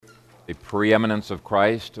the preeminence of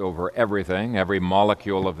Christ over everything, every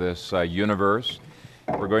molecule of this universe.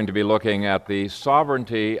 We're going to be looking at the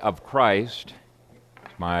sovereignty of Christ.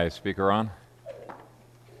 Is my speaker on?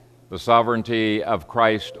 The sovereignty of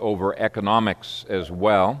Christ over economics as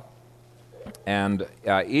well. And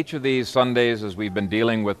each of these Sundays, as we've been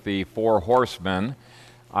dealing with the four horsemen,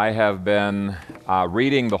 I have been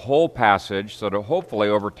reading the whole passage so that hopefully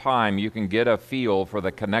over time you can get a feel for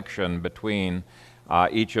the connection between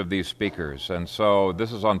each of these speakers. And so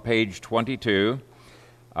this is on page 22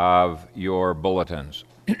 of your bulletins.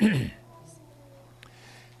 And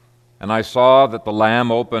I saw that the Lamb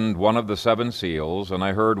opened one of the seven seals, and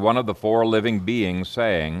I heard one of the four living beings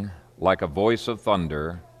saying, like a voice of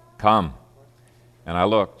thunder, "Come." And I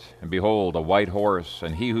looked, and behold, a white horse,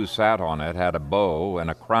 and he who sat on it had a bow, and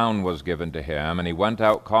a crown was given to him, and he went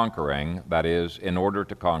out conquering, that is, in order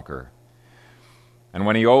to conquer. And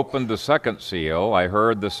when he opened the second seal, I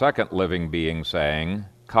heard the second living being saying,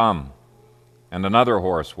 "Come." And another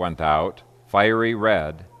horse went out, fiery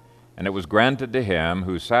red, and it was granted to him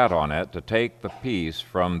who sat on it to take the peace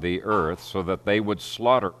from the earth, so that they would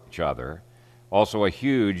slaughter each other. Also a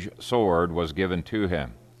huge sword was given to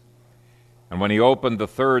him. And when he opened the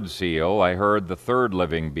third seal, I heard the third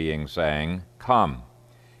living being saying, "Come."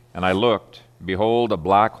 And I looked, behold, a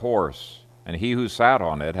black horse, and he who sat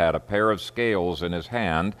on it had a pair of scales in his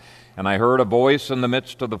hand. And I heard a voice in the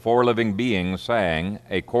midst of the four living beings saying,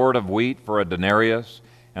 "A quart of wheat for a denarius,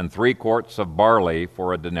 and 3 quarts of barley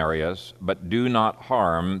for a denarius, but do not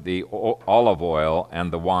harm the olive oil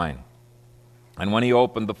and the wine." And when he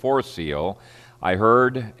opened the fourth seal, I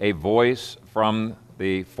heard a voice from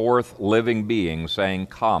the fourth living being saying,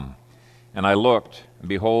 "Come." And I looked, and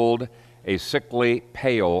behold, a sickly,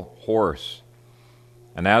 pale horse.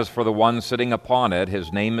 And as for the one sitting upon it,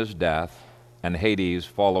 his name is Death, and Hades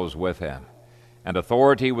follows with him. And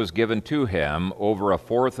authority was given to him over a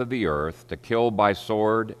fourth of the earth, to kill by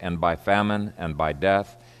sword, and by famine, and by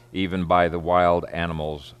death, even by the wild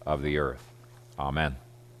animals of the earth. Amen.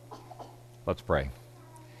 Let's pray.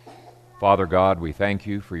 Father God, we thank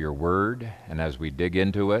you for your word, and as we dig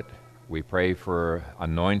into it, we pray for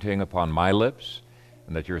anointing upon my lips,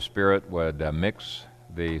 and that your Spirit would mix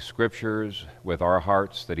the Scriptures with our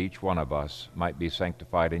hearts, that each one of us might be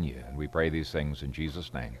sanctified in you. And we pray these things in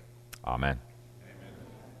Jesus' name. Amen.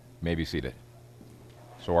 You may be seated.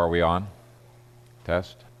 So are we on?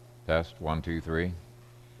 Test? Test, 1, 2, 3.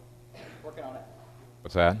 Working on it.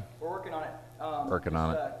 What's that? We're working on it. Working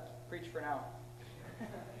on it. Preach for now.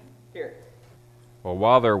 Here. Well,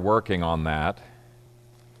 while they're working on that,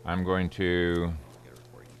 I'm going to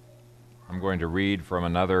read from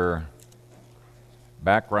another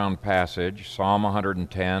background passage, Psalm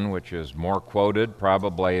 110, which is more quoted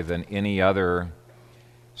probably than any other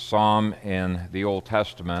psalm in the Old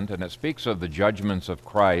Testament, and it speaks of the judgments of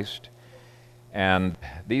Christ. And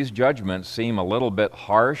these judgments seem a little bit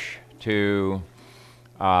harsh to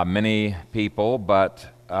many people, but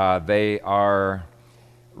they are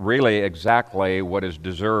really exactly what is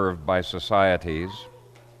deserved by societies.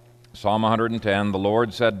 Psalm 110, "The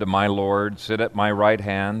Lord said to my Lord, sit at my right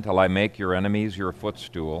hand till I make your enemies your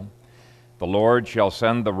footstool. The Lord shall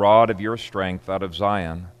send the rod of your strength out of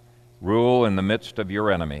Zion. Rule in the midst of your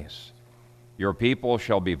enemies. Your people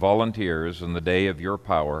shall be volunteers in the day of your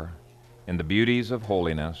power. In the beauties of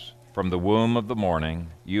holiness, from the womb of the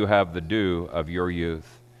morning, you have the dew of your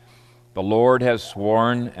youth. The Lord has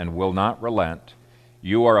sworn and will not relent.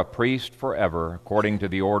 You are a priest forever, according to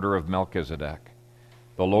the order of Melchizedek.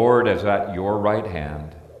 The Lord is at your right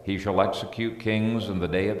hand. He shall execute kings in the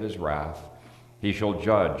day of his wrath. He shall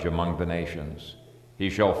judge among the nations. He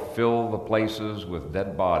shall fill the places with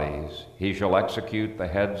dead bodies. He shall execute the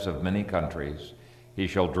heads of many countries. He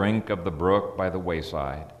shall drink of the brook by the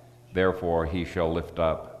wayside. Therefore he shall lift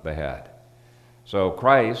up the head." So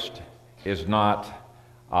Christ is not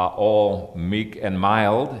all meek and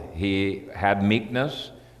mild. He had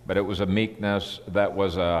meekness, but it was a meekness that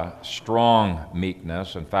was a strong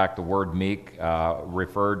meekness. In fact, the word meek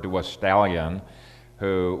referred to a stallion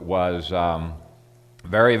who was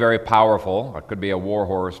very, very powerful. It could be a war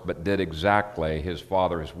horse, but did exactly his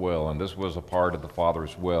Father's will. And this was a part of the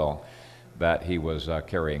Father's will that he was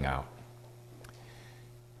carrying out.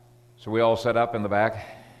 So we all set up in the back?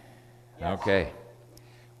 Yes. Okay.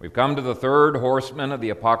 We've come to the third horseman of the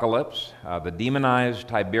apocalypse. The demonized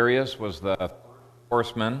Tiberius was the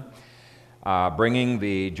horseman, bringing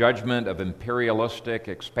the judgment of imperialistic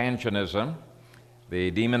expansionism. The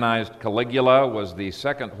demonized Caligula was the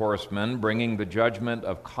second horseman, bringing the judgment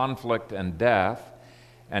of conflict and death.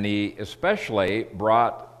 And he especially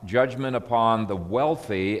brought judgment upon the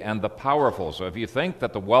wealthy and the powerful. So if you think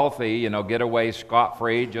that the wealthy, get away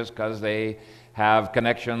scot-free just because they have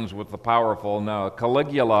connections with the powerful, no.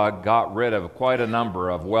 Caligula got rid of quite a number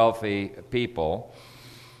of wealthy people.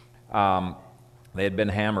 They had been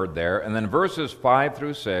hammered there. And then verses 5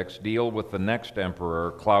 through 6 deal with the next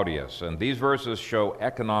emperor, Claudius. And these verses show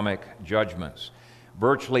economic judgments.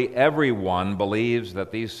 Virtually everyone believes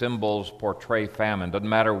that these symbols portray famine. Doesn't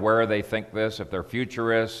matter where they think this, if they're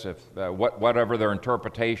futurists, whatever their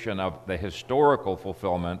interpretation of the historical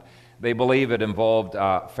fulfillment, they believe it involved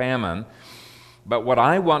famine. But what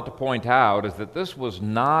I want to point out is that this was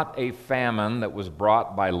not a famine that was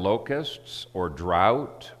brought by locusts or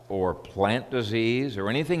drought or plant disease or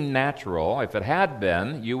anything natural. If it had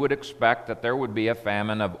been, you would expect that there would be a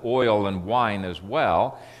famine of oil and wine as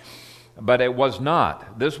well. But it was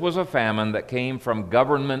not. This was a famine that came from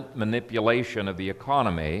government manipulation of the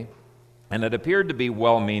economy, and it appeared to be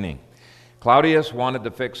well-meaning. Claudius wanted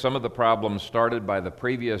to fix some of the problems started by the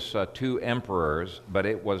previous two emperors, but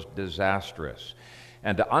it was disastrous.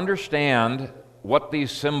 And to understand what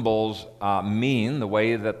these symbols mean, the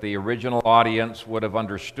way that the original audience would have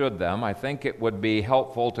understood them, I think it would be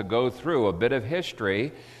helpful to go through a bit of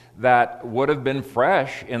history that would have been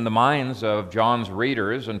fresh in the minds of John's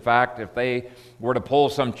readers. In fact, if they were to pull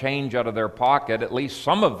some change out of their pocket, at least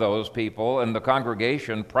some of those people in the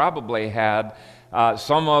congregation probably had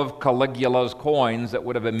some of Caligula's coins that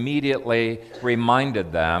would have immediately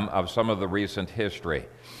reminded them of some of the recent history.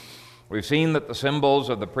 We've seen that the symbols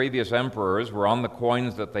of the previous emperors were on the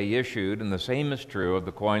coins that they issued, and the same is true of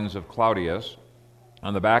the coins of Claudius.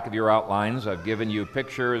 On the back of your outlines, I've given you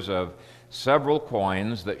pictures of several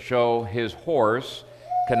coins that show his horse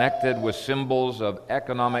connected with symbols of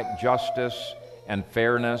economic justice and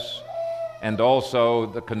fairness, and also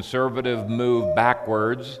the conservative move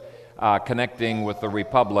backwards, connecting with the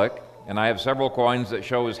Republic. And I have several coins that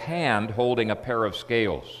show his hand holding a pair of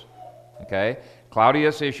scales. Okay?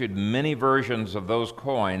 Claudius issued many versions of those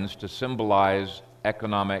coins to symbolize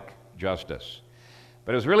economic justice.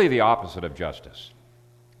 But it was really the opposite of justice.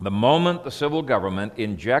 The moment the civil government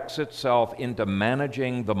injects itself into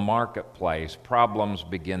managing the marketplace, problems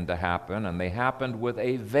begin to happen, and they happened with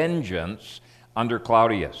a vengeance under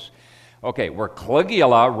Claudius. Okay, where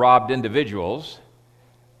Caligula robbed individuals,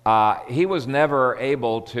 he was never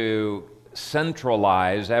able to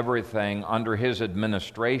centralize everything under his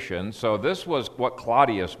administration, so this was what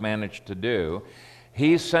Claudius managed to do.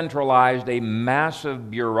 He centralized a massive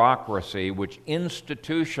bureaucracy which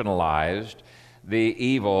institutionalized the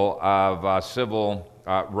evil of civil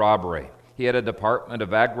robbery. He had a department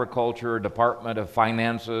of agriculture, a department of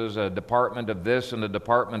finances, a department of this and a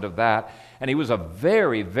department of that, and he was a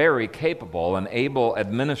very, very capable and able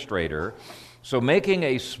administrator. So making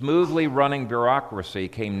a smoothly running bureaucracy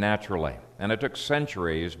came naturally, and it took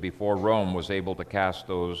centuries before Rome was able to cast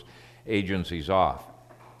those agencies off.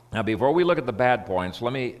 Now, before we look at the bad points,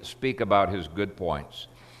 let me speak about his good points.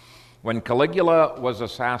 When Caligula was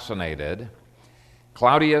assassinated,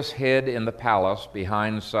 Claudius hid in the palace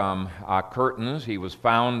behind some curtains. He was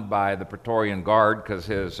found by the Praetorian Guard because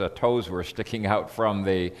his toes were sticking out from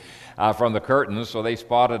the curtains, so they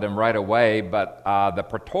spotted him right away. But the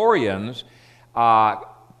Praetorians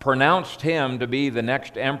pronounced him to be the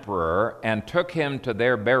next emperor and took him to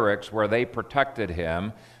their barracks where they protected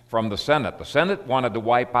him from the Senate. The Senate wanted to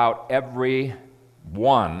wipe out every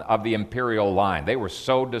one of the imperial line. They were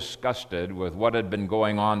so disgusted with what had been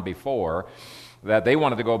going on before that they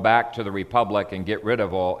wanted to go back to the Republic and get rid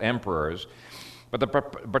of all emperors. But the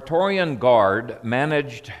Praetorian Guard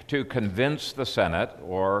managed to convince the Senate,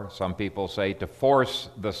 or some people say to force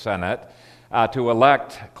the Senate, to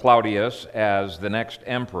elect Claudius as the next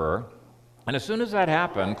emperor. And as soon as that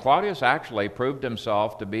happened, Claudius actually proved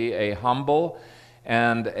himself to be a humble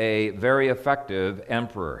and a very effective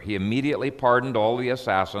emperor. He immediately pardoned all the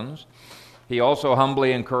assassins. He also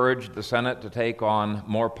humbly encouraged the Senate to take on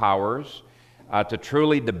more powers, to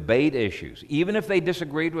truly debate issues, even if they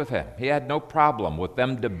disagreed with him. He had no problem with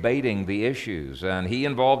them debating the issues, and he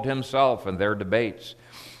involved himself in their debates.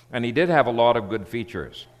 And he did have a lot of good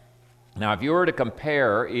features. Now, if you were to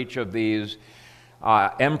compare each of these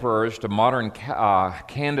emperors to modern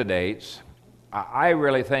candidates, I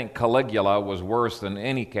really think Caligula was worse than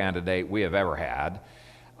any candidate we have ever had.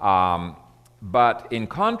 But in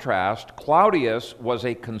contrast, Claudius was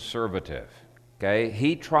a conservative. Okay?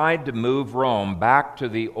 He tried to move Rome back to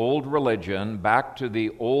the old religion, back to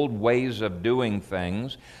the old ways of doing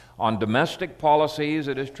things. On domestic policies,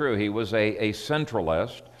 it is true, he was a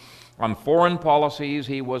centralist. On foreign policies,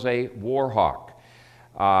 he was a war hawk.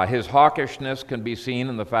 His hawkishness can be seen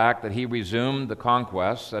in the fact that he resumed the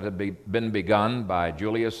conquests that had been begun by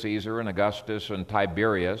Julius Caesar and Augustus and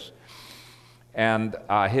Tiberius. And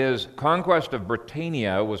his conquest of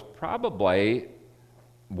Britannia was probably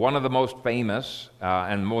one of the most famous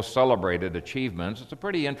and most celebrated achievements. It's a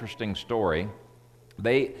pretty interesting story.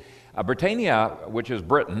 Britannia, which is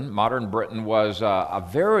Britain, modern Britain, was a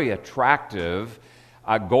very attractive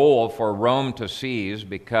goal for Rome to seize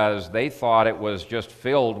because they thought it was just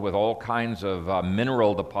filled with all kinds of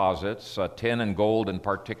mineral deposits, tin and gold in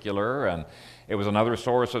particular, and it was another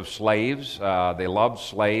source of slaves. They loved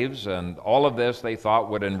slaves, and all of this they thought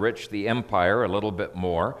would enrich the empire a little bit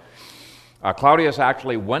more. Claudius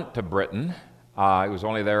actually went to Britain. He was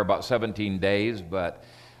only there about 17 days, but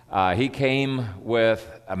he came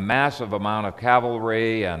with a massive amount of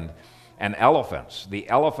cavalry and elephants. The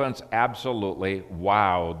elephants absolutely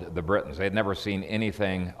wowed the Britons. They had never seen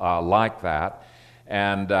anything like that.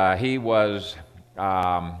 And he was,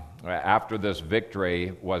 after this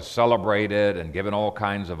victory, was celebrated and given all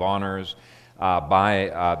kinds of honors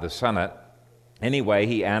by the Senate. Anyway,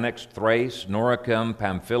 he annexed Thrace, Noricum,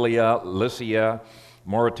 Pamphylia, Lycia,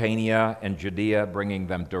 Mauritania, and Judea, bringing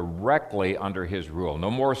them directly under his rule. No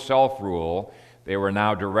more self-rule. They were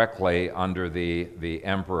now directly under the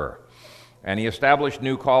emperor. And he established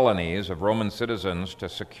new colonies of Roman citizens to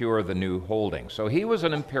secure the new holdings. So he was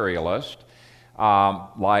an imperialist,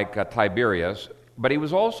 like Tiberius, but he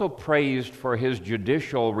was also praised for his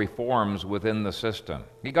judicial reforms within the system.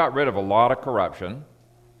 He got rid of a lot of corruption.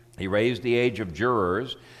 He raised the age of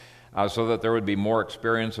jurors so that there would be more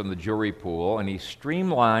experience in the jury pool, and he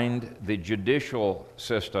streamlined the judicial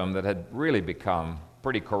system that had really become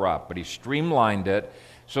pretty corrupt, but he streamlined it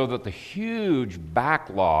so that the huge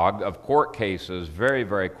backlog of court cases very,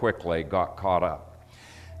 very quickly got caught up.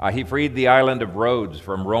 He freed the island of Rhodes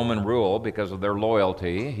from Roman rule because of their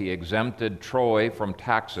loyalty. He exempted Troy from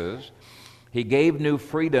taxes. He gave new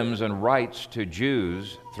freedoms and rights to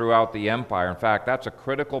Jews throughout the empire. In fact, that's a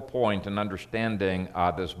critical point in understanding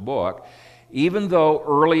this book. Even though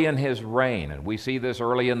early in his reign, and we see this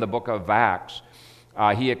early in the book of Acts,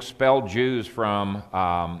 he expelled Jews from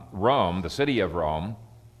Rome, the city of Rome.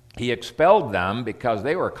 He expelled them because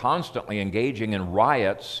they were constantly engaging in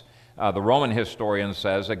riots, the Roman historian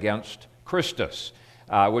says, against Christus,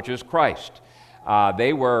 which is Christ.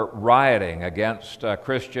 They were rioting against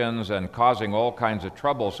Christians and causing all kinds of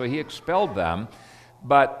trouble, so he expelled them.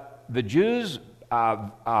 But the Jews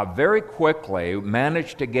very quickly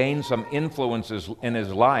managed to gain some influences in his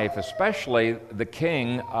life, especially the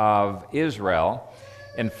king of Israel.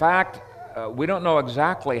 In fact, we don't know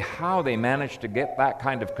exactly how they managed to get that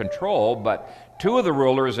kind of control, but two of the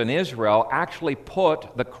rulers in Israel actually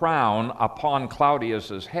put the crown upon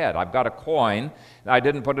Claudius's head. I've got a coin. I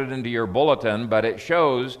didn't put it into your bulletin, but it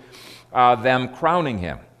shows them crowning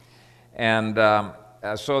him. And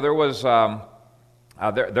so there was a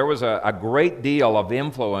great deal of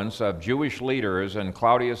influence of Jewish leaders in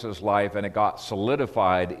Claudius's life, and it got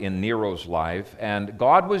solidified in Nero's life. And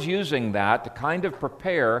God was using that to kind of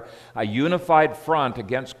prepare a unified front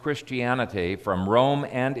against Christianity from Rome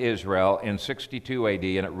and Israel in 62 AD,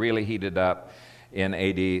 and it really heated up in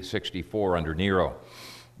AD 64 under Nero.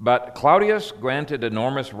 But Claudius granted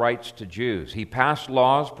enormous rights to Jews. He passed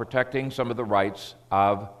laws protecting some of the rights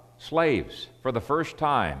of slaves. For the first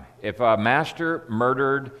time, if a master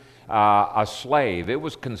murdered a slave, it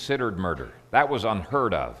was considered murder. That was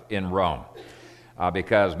unheard of in Rome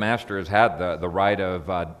because masters had the right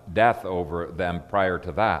of death over them prior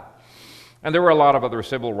to that. And there were a lot of other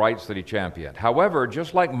civil rights that he championed. However,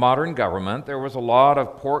 just like modern government, there was a lot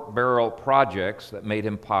of pork barrel projects that made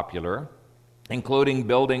him popular, including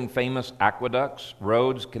building famous aqueducts,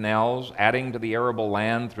 roads, canals, adding to the arable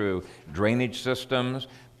land through drainage systems,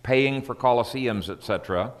 paying for colosseums,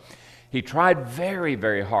 etc. He tried very,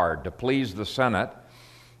 very hard to please the Senate.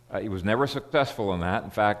 He was never successful in that. In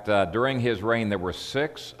fact, during his reign, there were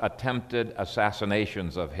 6 attempted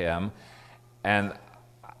assassinations of him, and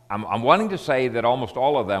I'm wanting to say that almost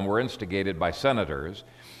all of them were instigated by senators,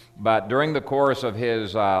 but during the course of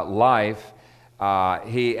his life,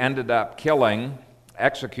 he ended up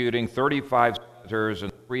executing 35 senators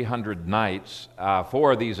and 300 knights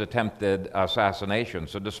for these attempted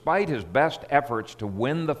assassinations. So despite his best efforts to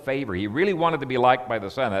win the favor, he really wanted to be liked by the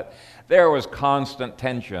Senate, there was constant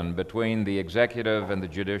tension between the executive and the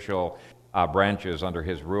judicial branches under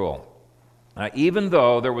his rule. Even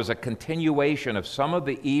though there was a continuation of some of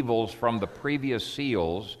the evils from the previous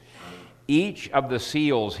seals, each of the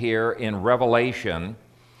seals here in Revelation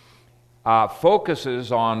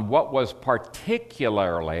focuses on what was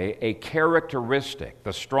particularly a characteristic,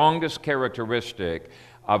 the strongest characteristic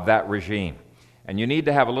of that regime. And you need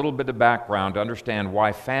to have a little bit of background to understand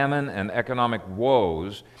why famine and economic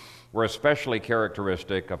woes were especially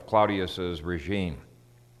characteristic of Claudius's regime.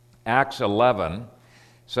 Acts 11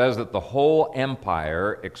 says that the whole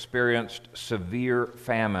empire experienced severe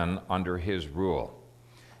famine under his rule.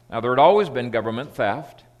 Now, there had always been government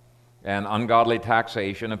theft and ungodly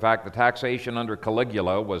taxation. In fact, the taxation under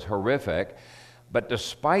Caligula was horrific. But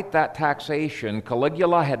despite that taxation,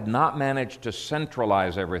 Caligula had not managed to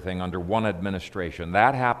centralize everything under one administration.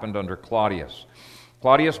 That happened under Claudius.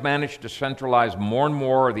 Claudius managed to centralize more and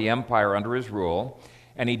more of the empire under his rule,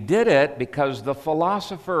 and he did it because the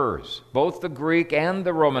philosophers, both the Greek and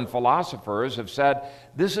the Roman philosophers, have said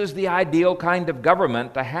this is the ideal kind of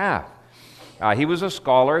government to have. He was a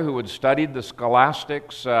scholar who had studied the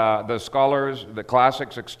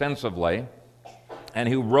classics extensively, and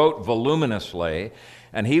who wrote voluminously,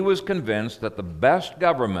 and he was convinced that the best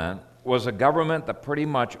government was a government that pretty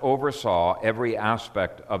much oversaw every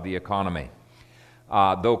aspect of the economy.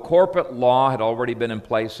 Though corporate law had already been in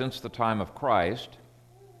place since the time of Christ,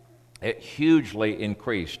 it hugely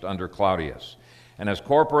increased under Claudius. And as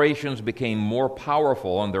corporations became more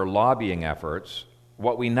powerful in their lobbying efforts,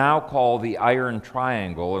 what we now call the Iron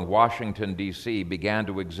Triangle in Washington, D.C., began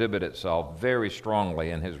to exhibit itself very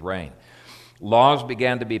strongly in his reign. Laws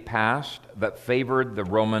began to be passed that favored the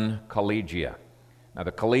Roman collegia. Now,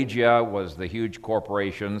 the collegia was the huge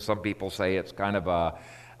corporation. Some people say it's kind of a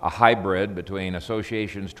hybrid between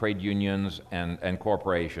associations, trade unions, and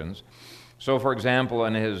corporations. So, for example,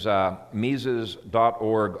 in his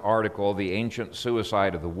Mises.org article, The Ancient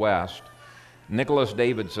Suicide of the West, Nicholas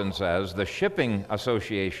Davidson says, the shipping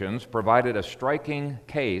associations provided a striking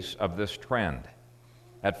case of this trend.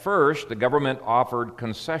 At first, the government offered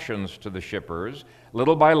concessions to the shippers.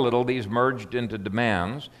 Little by little, these merged into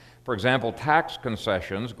demands. For example, tax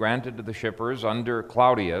concessions granted to the shippers under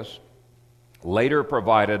Claudius later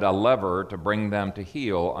provided a lever to bring them to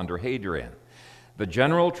heel under Hadrian. The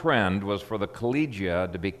general trend was for the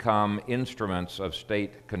collegia to become instruments of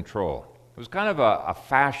state control. It was kind of a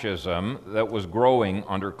fascism that was growing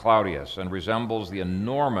under Claudius and resembles the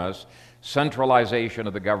enormous centralization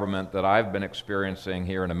of the government that I've been experiencing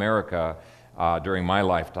here in America during my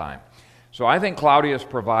lifetime. So I think Claudius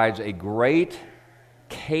provides a great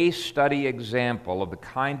case study example of the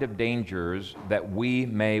kind of dangers that we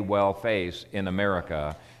may well face in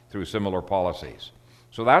America through similar policies.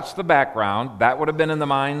 So that's the background. That would have been in the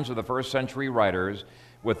minds of the first century writers.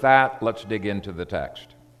 With that, let's dig into the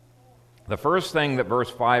text. The first thing that verse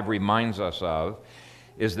 5 reminds us of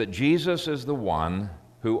is that Jesus is the one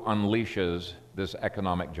who unleashes this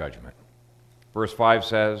economic judgment. Verse 5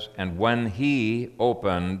 says, and when he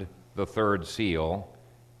opened the third seal,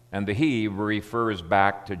 and the he refers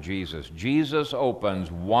back to Jesus. Jesus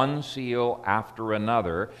opens one seal after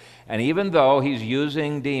another, and even though he's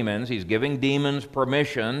using demons, he's giving demons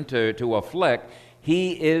permission to afflict,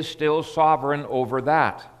 he is still sovereign over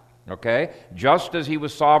that. Okay? Just as he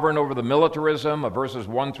was sovereign over the militarism of verses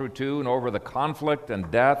 1 through 2 and over the conflict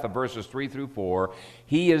and death of verses 3 through 4,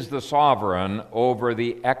 he is the sovereign over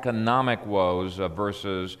the economic woes of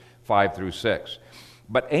verses 5 through 6.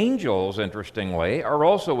 But angels, interestingly, are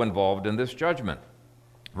also involved in this judgment.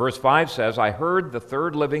 Verse 5 says, I heard the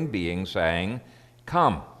third living being saying,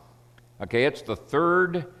 come. Okay, it's the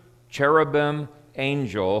third cherubim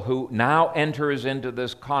angel who now enters into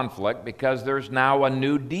this conflict because there's now a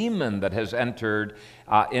new demon that has entered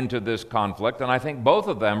into this conflict. And I think both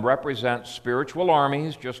of them represent spiritual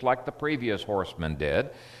armies, just like the previous horsemen did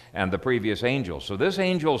and the previous angels. So this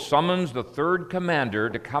angel summons the third commander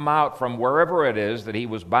to come out from wherever it is that he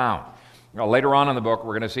was bound. Now, later on in the book,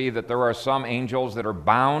 we're going to see that there are some angels that are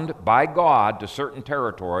bound by God to certain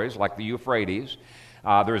territories, like the Euphrates.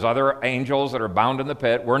 There's other angels that are bound in the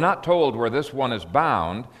pit. We're not told where this one is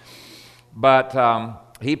bound, but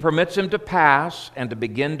he permits him to pass and to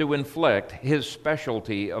begin to inflict his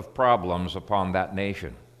specialty of problems upon that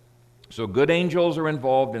nation. So good angels are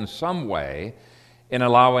involved in some way in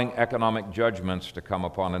allowing economic judgments to come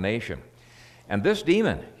upon a nation. And this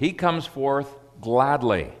demon, he comes forth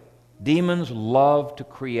gladly. Demons love to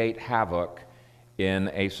create havoc in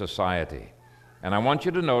a society. And I want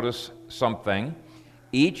you to notice something.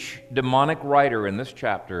 Each demonic writer in this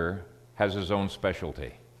chapter has his own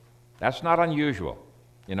specialty. That's not unusual.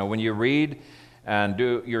 You know, when you read and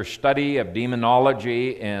do your study of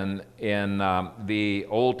demonology in the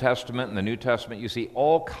Old Testament and the New Testament, you see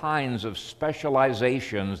all kinds of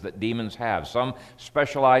specializations that demons have. Some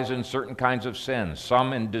specialize in certain kinds of sins,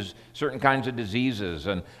 some in certain kinds of diseases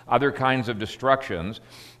and other kinds of destructions.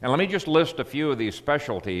 And let me just list a few of these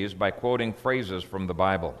specialties by quoting phrases from the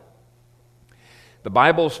Bible. The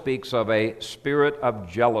Bible speaks of a spirit of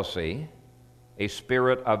jealousy, a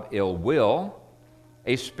spirit of ill will,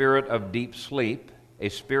 a spirit of deep sleep, a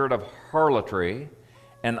spirit of harlotry,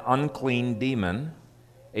 an unclean demon,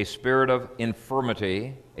 a spirit of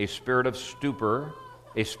infirmity, a spirit of stupor,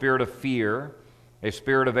 a spirit of fear, a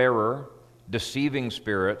spirit of error, deceiving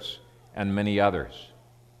spirits, and many others.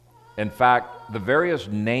 In fact, the various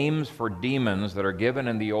names for demons that are given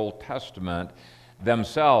in the Old Testament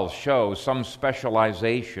themselves show some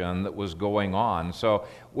specialization that was going on. So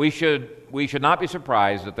we should not be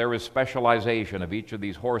surprised that there is specialization of each of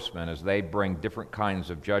these horsemen as they bring different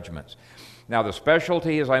kinds of judgments. Now, the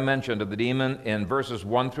specialty, as I mentioned, of the demon in verses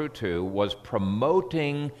 1 through 2 was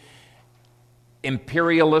promoting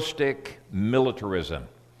imperialistic militarism.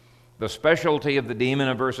 The specialty of the demon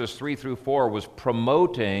in verses 3 through 4 was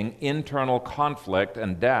promoting internal conflict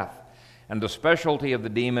and death. And the specialty of the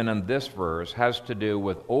demon in this verse has to do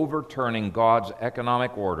with overturning God's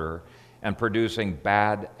economic order and producing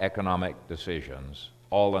bad economic decisions,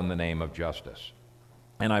 all in the name of justice.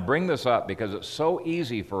 And I bring this up because it's so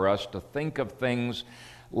easy for us to think of things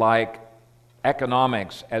like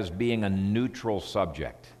economics as being a neutral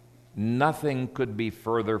subject. Nothing could be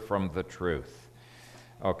further from the truth.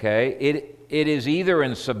 Okay? It is either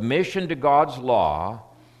in submission to God's law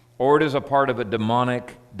or it is a part of a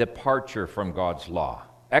demonic departure from God's law.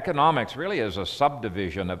 Economics really is a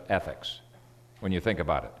subdivision of ethics, when you think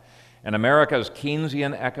about it. And America's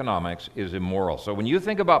Keynesian economics is immoral. So when you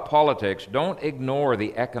think about politics, don't ignore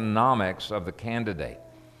the economics of the candidate.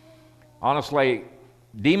 Honestly,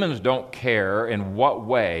 demons don't care in what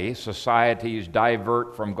way societies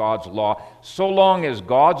divert from God's law. So long as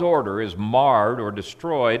God's order is marred or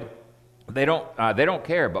destroyed, they don't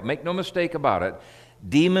care. But make no mistake about it,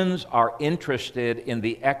 demons are interested in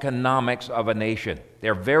the economics of a nation.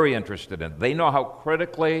 They're very interested in it. They know how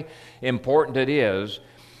critically important it is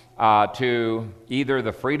to either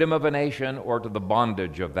the freedom of a nation or to the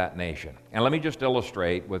bondage of that nation. And let me just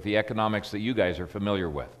illustrate with the economics that you guys are familiar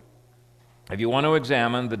with. If you want to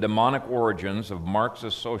examine the demonic origins of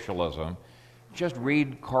Marxist socialism, just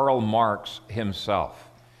read Karl Marx himself.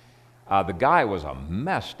 The guy was a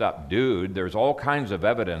messed up dude. There's all kinds of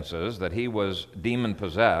evidences that he was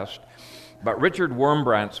demon-possessed. But Richard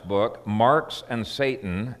Wurmbrandt's book, Marx and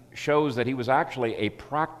Satan, shows that he was actually a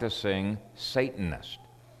practicing Satanist.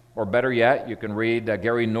 Or better yet, you can read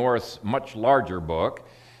Gary North's much larger book,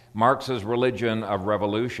 Marx's Religion of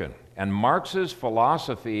Revolution. And Marx's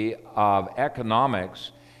philosophy of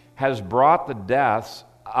economics has brought the deaths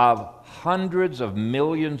of hundreds of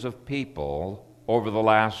millions of people over the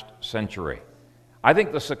last century. I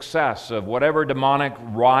think the success of whatever demonic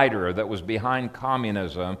rider that was behind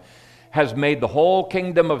communism has made the whole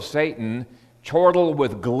kingdom of Satan chortle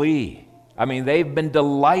with glee. I mean, they've been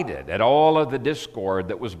delighted at all of the discord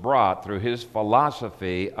that was brought through his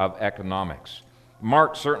philosophy of economics.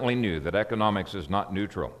 Marx certainly knew that economics is not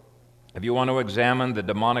neutral. If you want to examine the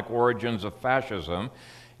demonic origins of fascism,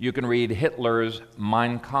 you can read Hitler's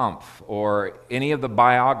Mein Kampf or any of the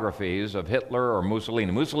biographies of Hitler or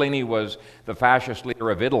Mussolini. Mussolini was the fascist leader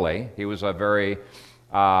of Italy. He was a very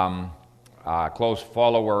close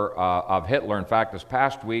follower of Hitler. In fact, this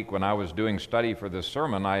past week when I was doing study for this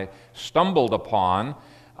sermon, I stumbled upon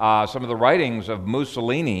some of the writings of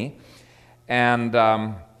Mussolini,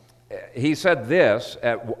 and he said this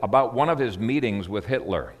about one of his meetings with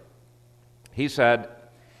Hitler. He said,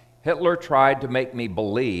 Hitler tried to make me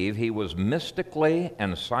believe he was mystically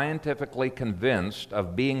and scientifically convinced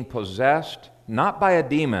of being possessed not by a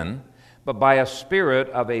demon, but by a spirit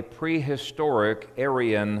of a prehistoric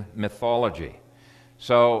Aryan mythology.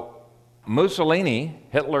 So Mussolini,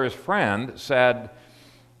 Hitler's friend, said,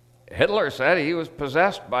 Hitler said he was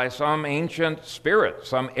possessed by some ancient spirit,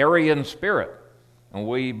 some Aryan spirit. And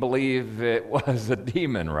we believe it was a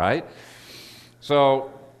demon, right?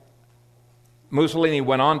 So Mussolini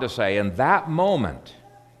went on to say, in that moment,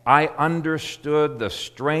 I understood the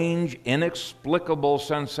strange, inexplicable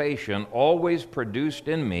sensation always produced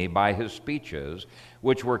in me by his speeches,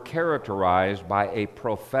 which were characterized by a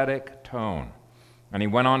prophetic tone. And he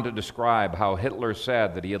went on to describe how Hitler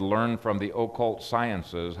said that he had learned from the occult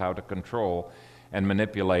sciences how to control and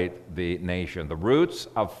manipulate the nation. The roots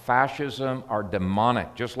of fascism are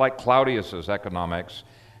demonic, just like Claudius's economics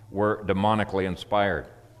were demonically inspired.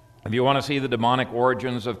 If you want to see the demonic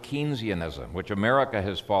origins of Keynesianism, which America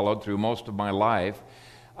has followed through most of my life,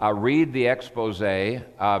 read the expose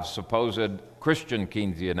of supposed Christian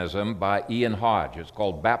Keynesianism by Ian Hodge. It's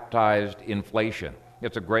called Baptized Inflation.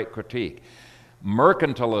 It's a great critique.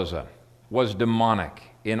 Mercantilism was demonic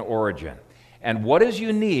in origin. And what is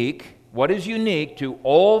unique to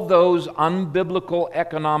all those unbiblical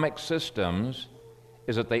economic systems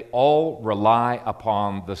is that they all rely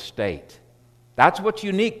upon the state. That's what's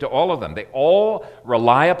unique to all of them. They all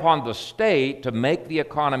rely upon the state to make the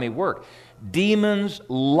economy work. Demons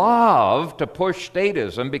love to push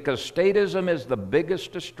statism because statism is the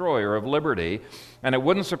biggest destroyer of liberty. And it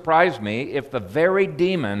wouldn't surprise me if the very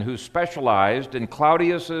demon who specialized in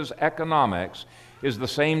Claudius's economics is the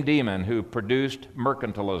same demon who produced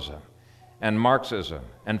mercantilism and Marxism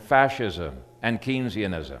and fascism and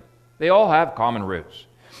Keynesianism. They all have common roots.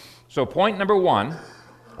 So point number one,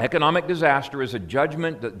 economic disaster is a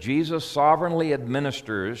judgment that Jesus sovereignly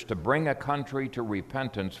administers to bring a country to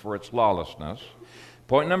repentance for its lawlessness.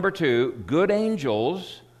 Point number two, good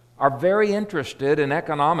angels are very interested in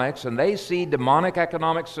economics, and they see demonic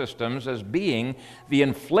economic systems as being the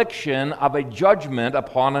infliction of a judgment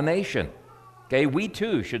upon a nation. Okay, we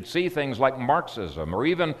too should see things like Marxism or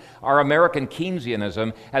even our American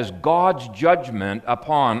Keynesianism as God's judgment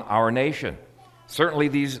upon our nation. Certainly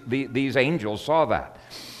these angels saw that.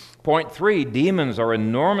 Point three, demons are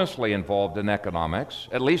enormously involved in economics,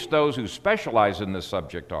 at least those who specialize in this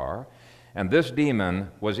subject are, and this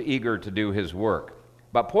demon was eager to do his work.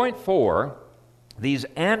 But point four, these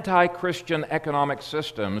anti-Christian economic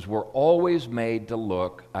systems were always made to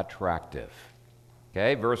look attractive.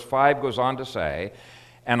 Okay, verse 5 goes on to say,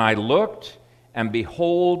 "And I looked, and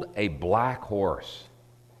behold, a black horse."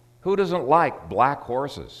 Who doesn't like black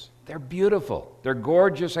horses? They're beautiful. They're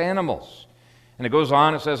gorgeous animals. And it goes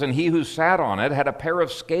on, it says, "And he who sat on it had a pair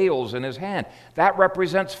of scales in his hand." That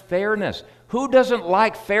represents fairness. Who doesn't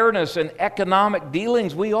like fairness in economic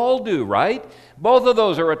dealings? We all do, right? Both of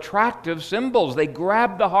those are attractive symbols. They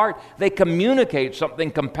grab the heart. They communicate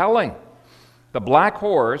something compelling. The black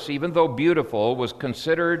horse, even though beautiful, was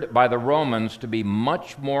considered by the Romans to be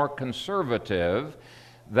much more conservative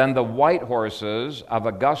than the white horses of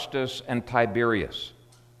Augustus and Tiberius.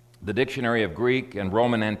 The Dictionary of Greek and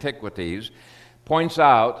Roman Antiquities points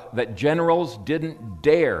out that generals didn't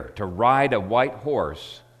dare to ride a white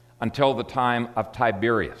horse until the time of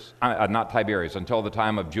until the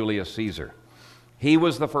time of Julius Caesar. He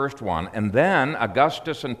was the first one, and then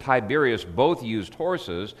Augustus and Tiberius both used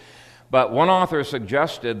horses. But one author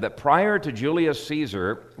suggested that prior to Julius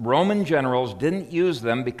Caesar, Roman generals didn't use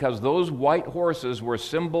them because those white horses were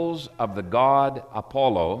symbols of the god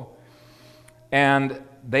Apollo, and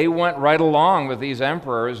they went right along with these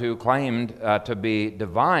emperors who claimed to be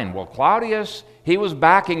divine. Well, Claudius, he was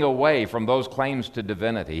backing away from those claims to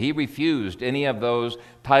divinity. He refused any of those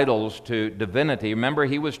titles to divinity. Remember,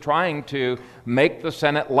 he was trying to make the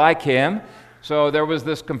Senate like him. So there was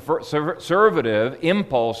this conservative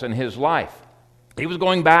impulse in his life. He was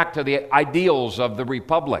going back to the ideals of the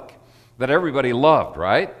republic that everybody loved,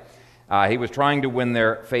 right? He was trying to win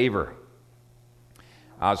their favor.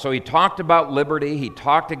 So he talked about liberty. He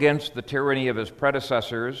talked against the tyranny of his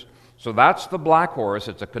predecessors. So that's the black horse.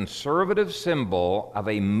 It's a conservative symbol of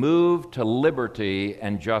a move to liberty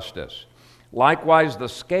and justice. Likewise, the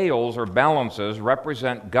scales or balances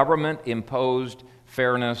represent government-imposed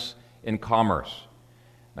fairness in commerce.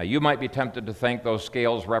 Now, you might be tempted to think those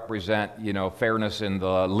scales represent, fairness in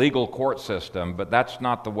the legal court system, but that's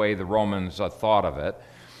not the way the Romans thought of it.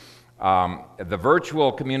 The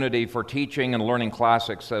Virtual Community for Teaching and Learning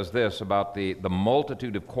Classics says this about the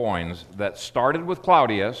multitude of coins that started with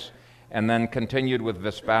Claudius and then continued with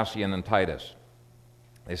Vespasian and Titus.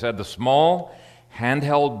 They said the small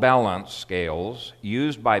handheld balance scales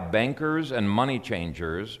used by bankers and money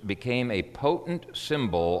changers became a potent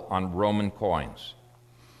symbol on Roman coins.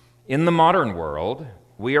 In the modern world,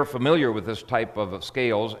 we are familiar with this type of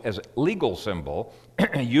scales as a legal symbol,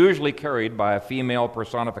 usually carried by a female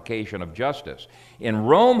personification of justice. In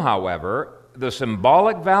Rome, however, the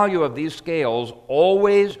symbolic value of these scales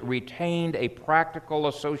always retained a practical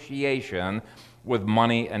association with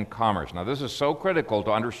money and commerce. Now, this is so critical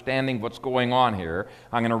to understanding what's going on here.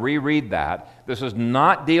 I'm going to reread that. This is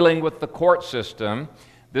not dealing with the court system.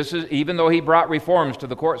 This is, even though he brought reforms to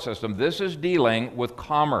the court system, this is dealing with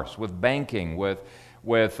commerce, with banking, with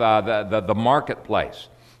the marketplace.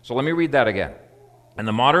 So let me read that again. In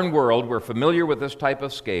the modern world, we're familiar with this type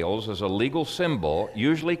of scales as a legal symbol,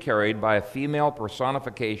 usually carried by a female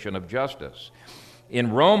personification of justice.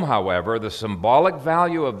 In Rome, however, the symbolic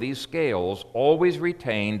value of these scales always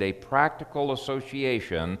retained a practical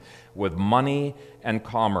association with money and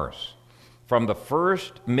commerce. From the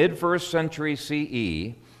mid-first century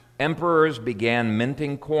CE, emperors began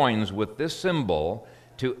minting coins with this symbol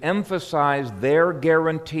to emphasize their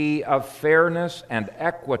guarantee of fairness and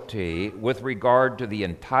equity with regard to the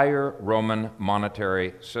entire Roman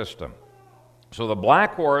monetary system. So the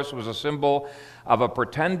black horse was a symbol of a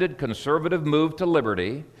pretended conservative move to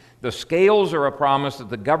liberty. The scales are a promise that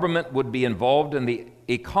the government would be involved in the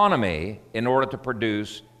economy in order to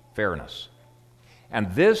produce fairness. And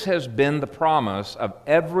this has been the promise of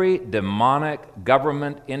every demonic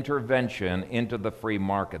government intervention into the free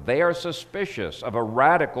market. They are suspicious of a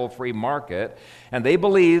radical free market, and they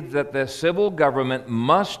believe that the civil government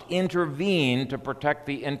must intervene to protect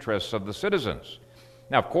the interests of the citizens.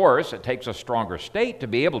 Now, of course, it takes a stronger state to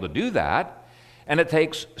be able to do that, and it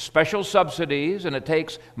takes special subsidies, and it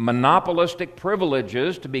takes monopolistic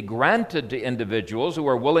privileges to be granted to individuals who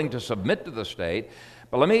are willing to submit to the state.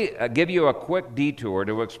 But let me give you a quick detour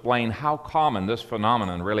to explain how common this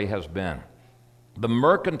phenomenon really has been. The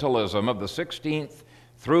mercantilism of the 16th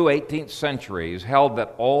through 18th centuries held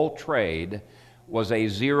that all trade was a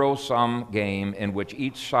zero-sum game in which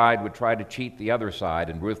each side would try to cheat the other side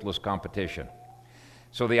in ruthless competition.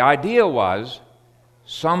 So the idea was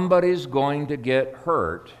somebody's going to get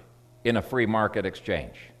hurt in a free market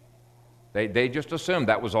exchange. They just assumed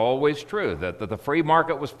that was always true, that the free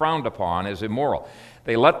market was frowned upon as immoral.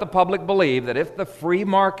 They let the public believe that if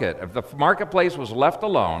the marketplace was left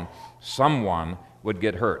alone, someone would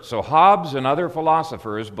get hurt. So Hobbes and other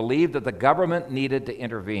philosophers believed that the government needed to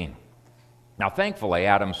intervene. Now, thankfully,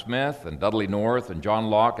 Adam Smith and Dudley North and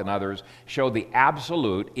John Locke and others showed the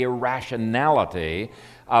absolute irrationality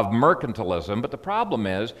of mercantilism, but the problem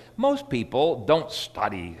is most people don't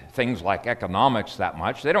study things like economics that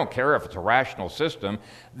much. They don't care if it's a rational system.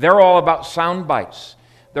 They're all about sound bites.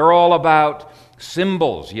 They're all about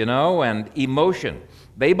symbols, and emotion.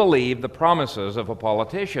 They believe the promises of a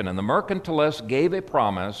politician, and the mercantilists gave a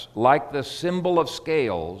promise like the symbol of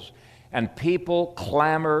scales, and people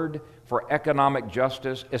clamored for economic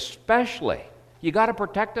justice, especially, you got to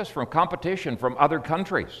protect us from competition from other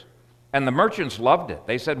countries. And the merchants loved it.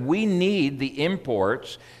 They said, we need the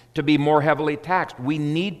imports to be more heavily taxed. We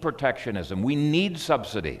need protectionism. We need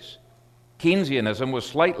subsidies. Keynesianism was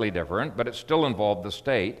slightly different, but it still involved the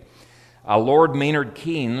state. Lord Maynard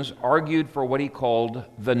Keynes argued for what he called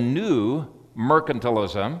the new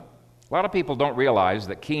mercantilism. A lot of people don't realize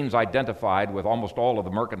that Keynes identified with almost all of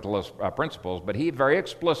the mercantilist principles, but he very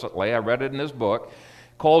explicitly, I read it in his book,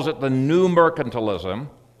 calls it the new mercantilism,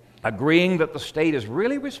 agreeing that the state is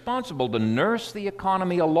really responsible to nurse the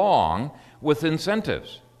economy along with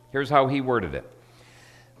incentives. Here's how he worded it.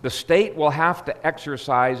 The state will have to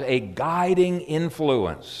exercise a guiding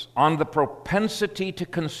influence on the propensity to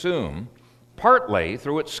consume, partly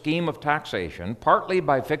through its scheme of taxation, partly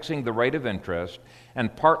by fixing the rate of interest,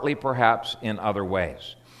 and partly perhaps in other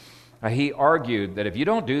ways. He argued that if you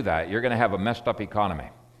don't do that, you're going to have a messed up economy.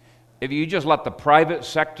 If you just let the private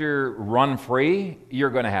sector run free, you're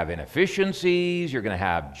going to have inefficiencies, you're going to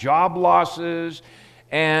have job losses,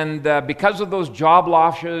 and because of those job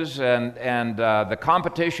losses and the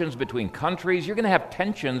competitions between countries, you're going to have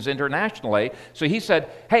tensions internationally. So he said,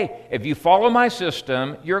 hey, if you follow my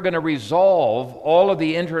system, you're going to resolve all of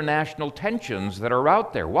the international tensions that are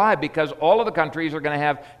out there. Why? Because all of the countries are going to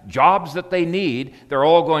have jobs that they need. They're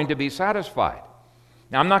all going to be satisfied.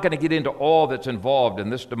 Now, I'm not going to get into all that's involved in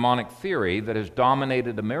this demonic theory that has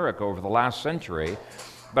dominated America over the last century,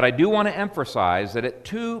 but I do want to emphasize that it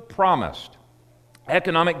too promised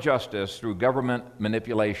economic justice through government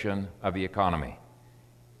manipulation of the economy.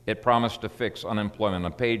 It promised to fix unemployment.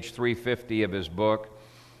 On page 350 of his book,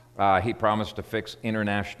 he promised to fix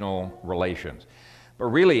international relations. But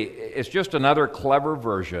really, it's just another clever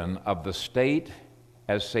version of the state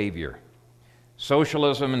as savior.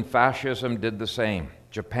 Socialism and fascism did the same.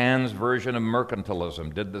 Japan's version of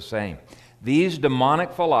mercantilism did the same. These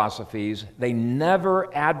demonic philosophies, they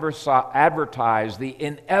never advertise the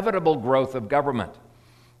inevitable growth of government.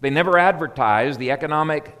 They never advertise the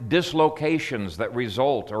economic dislocations that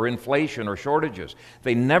result, or inflation or shortages.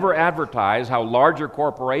 They never advertise how larger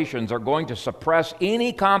corporations are going to suppress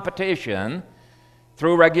any competition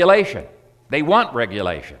through regulation. They want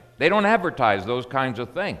regulation. They don't advertise those kinds of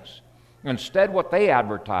things. Instead, what they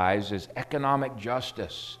advertise is economic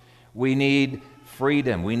justice. We need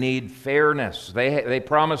freedom. We need fairness. They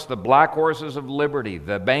promise the black horses of liberty,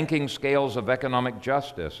 the banking scales of economic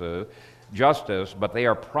justice, but they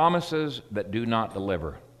are promises that do not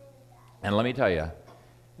deliver. And let me tell you,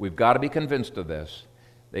 we've got to be convinced of this.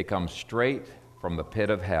 They come straight from the pit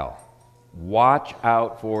of hell. Watch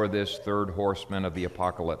out for this third horseman of the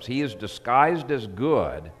apocalypse. He is disguised as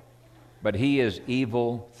good, but he is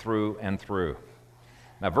evil through and through.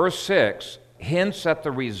 Now, verse 6 hints at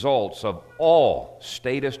the results of all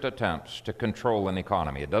statist attempts to control an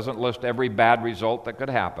economy. It doesn't list every bad result that could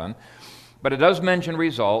happen, but it does mention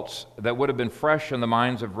results that would have been fresh in the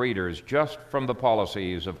minds of readers just from the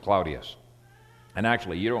policies of Claudius. And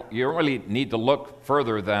actually, you don't really need to look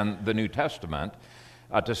further than the New Testament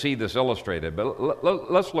to see this illustrated.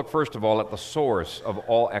 But let's look first of all at the source of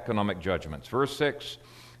all economic judgments. Verse 6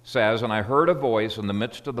 says, "And I heard a voice in the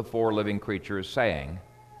midst of the four living creatures saying,"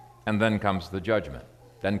 and then comes the judgment.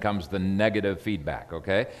 Then comes the negative feedback,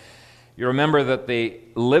 okay? You remember that the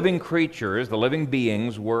living creatures, the living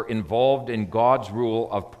beings, were involved in God's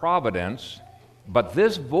rule of providence, but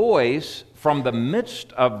this voice from the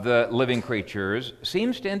midst of the living creatures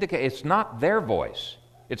seems to indicate it's not their voice.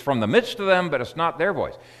 It's from the midst of them, but it's not their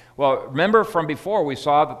voice. Well, remember from before we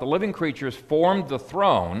saw that the living creatures formed the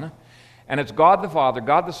throne, and it's God the Father,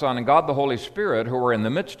 God the Son, and God the Holy Spirit who are in the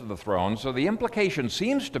midst of the throne. So the implication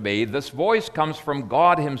seems to be this voice comes from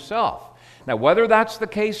God himself. Now, whether that's the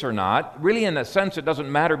case or not, really in a sense it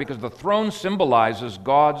doesn't matter because the throne symbolizes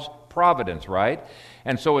God's providence, right?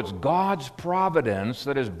 And so it's God's providence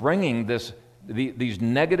that is bringing these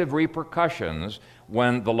negative repercussions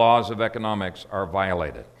when the laws of economics are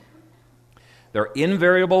violated. They're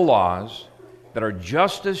invariable laws that are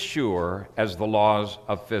just as sure as the laws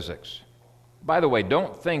of physics. By the way,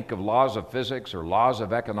 don't think of laws of physics or laws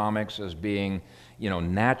of economics as being,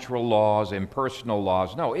 natural laws, impersonal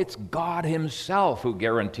laws. No, it's God himself who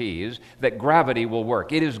guarantees that gravity will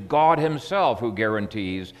work. It is God himself who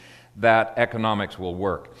guarantees that economics will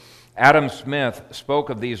work. Adam Smith spoke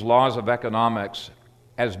of these laws of economics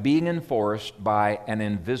as being enforced by an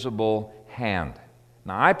invisible hand.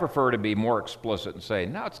 Now, I prefer to be more explicit and say,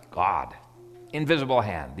 no, it's God. Invisible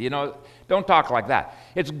hand. Don't talk like that.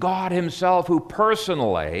 It's God himself who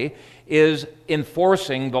personally is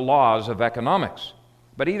enforcing the laws of economics.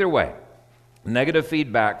 But either way, negative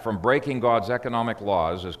feedback from breaking God's economic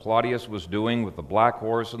laws, as Claudius was doing with the black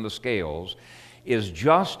horse and the scales, is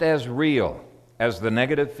just as real as the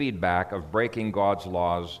negative feedback of breaking God's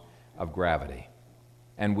laws of gravity.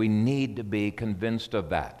 And we need to be convinced of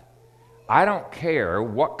that. I don't care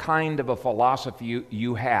what kind of a philosophy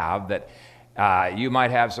you have that you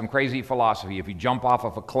might have some crazy philosophy. If you jump off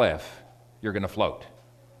of a cliff, you're going to float.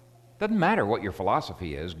 Doesn't matter what your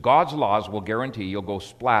philosophy is. God's laws will guarantee you'll go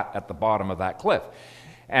splat at the bottom of that cliff.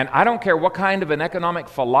 And I don't care what kind of an economic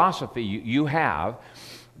philosophy you have,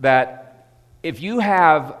 that if you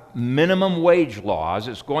have minimum wage laws,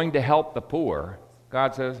 it's going to help the poor.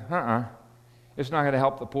 God says, it's not going to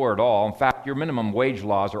help the poor at all. In fact, your minimum wage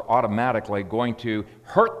laws are automatically going to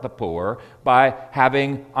hurt the poor by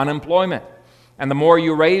having unemployment. And the more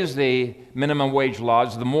you raise the minimum wage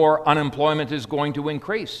laws, the more unemployment is going to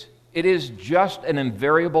increase. It is just an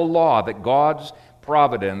invariable law that God's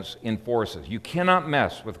providence enforces. You cannot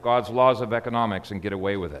mess with God's laws of economics and get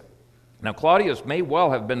away with it. Now, Claudius may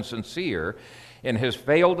well have been sincere in his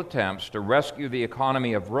failed attempts to rescue the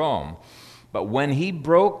economy of Rome, but when he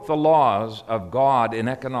broke the laws of God in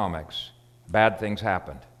economics, bad things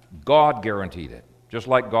happened. God guaranteed it, just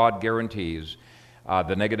like God guarantees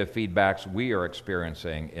the negative feedbacks we are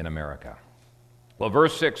experiencing in America. Well,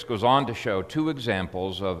 verse 6 goes on to show two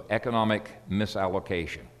examples of economic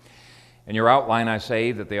misallocation. In your outline, I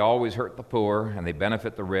say that they always hurt the poor and they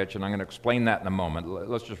benefit the rich, and I'm going to explain that in a moment.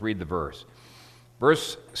 Let's just read the verse.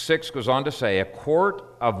 Verse 6 goes on to say, 1 quart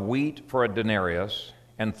of wheat for a denarius,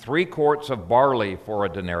 and 3 quarts of barley for a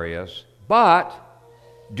denarius, but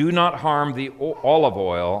do not harm the olive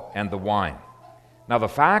oil and the wine. Now, the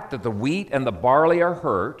fact that the wheat and the barley are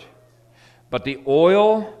hurt, but the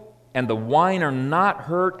oil and the wine are not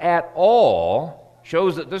hurt at all,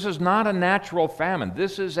 shows that this is not a natural famine.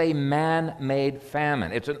 This is a man-made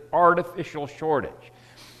famine. It's an artificial shortage.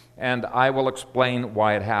 And I will explain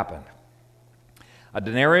why it happened. A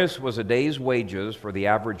denarius was a day's wages for the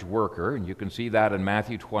average worker, and you can see that in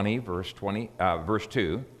Matthew 20, verse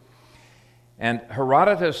 2. And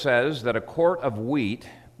Herodotus says that 1 quart of wheat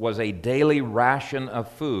was a daily ration of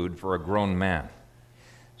food for a grown man.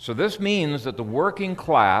 So this means that the working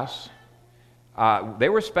class, they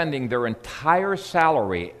were spending their entire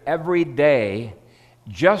salary every day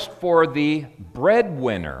just for the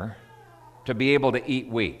breadwinner to be able to eat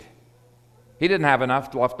wheat. He didn't have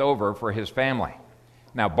enough left over for his family.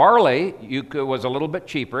 Now, barley was a little bit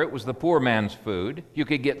cheaper. It was the poor man's food. You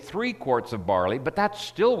could get 3 quarts of barley, but that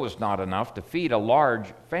still was not enough to feed a large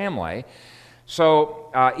family.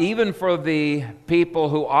 So even for the people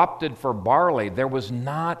who opted for barley, there was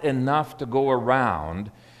not enough to go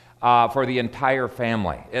around for the entire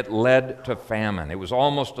family. It led to famine. It was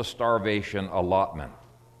almost a starvation allotment.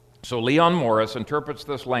 So Leon Morris interprets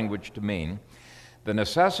this language to mean the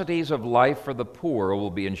necessities of life for the poor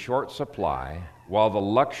will be in short supply, while the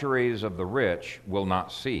luxuries of the rich will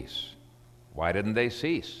not cease. Why didn't they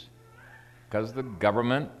cease? Because the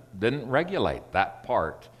government didn't regulate that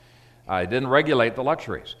part. It didn't regulate the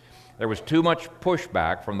luxuries. There was too much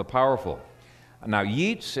pushback from the powerful. Now,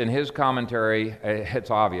 Yeats, in his commentary,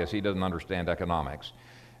 it's obvious he doesn't understand economics,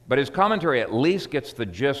 but his commentary at least gets the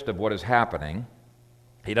gist of what is happening.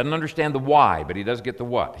 He doesn't understand the why, but he does get the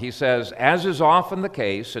what. He says, as is often the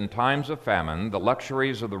case in times of famine, the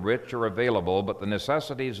luxuries of the rich are available, but the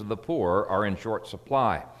necessities of the poor are in short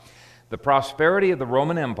supply. The prosperity of the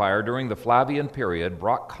Roman Empire during the Flavian period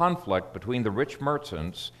brought conflict between the rich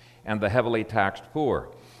merchants and the heavily taxed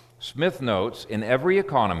poor. Smith notes, in every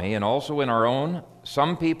economy, and also in our own,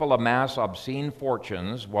 some people amass obscene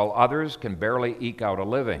fortunes, while others can barely eke out a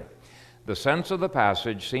living. The sense of the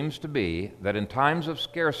passage seems to be that in times of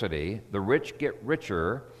scarcity, the rich get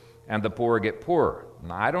richer and the poor get poorer.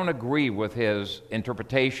 Now, I don't agree with his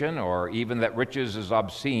interpretation or even that riches is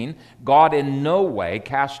obscene. God in no way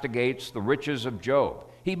castigates the riches of Job.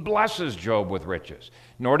 He blesses Job with riches,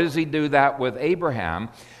 nor does he do that with Abraham.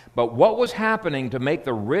 But what was happening to make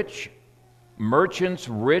the rich merchants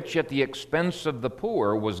rich at the expense of the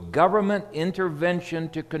poor was government intervention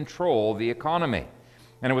to control the economy.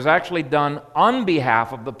 And it was actually done on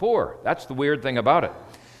behalf of the poor. That's the weird thing about it.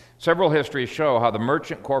 Several histories show how the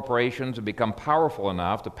merchant corporations have become powerful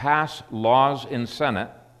enough to pass laws in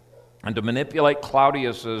Senate and to manipulate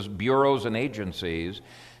Claudius's bureaus and agencies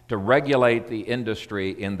to regulate the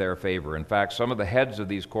industry in their favor. In fact, some of the heads of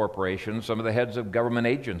these corporations, some of the heads of government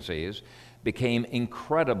agencies became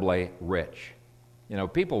incredibly rich. You know,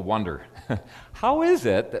 people wonder, how is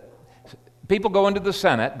it that people go into the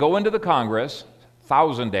Senate, go into the Congress,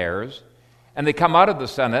 thousandaires, and they come out of the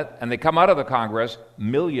Senate and they come out of the Congress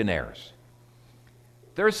millionaires?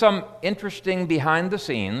 There's some interesting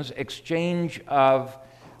behind-the-scenes exchange of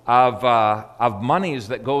monies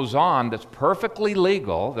that goes on that's perfectly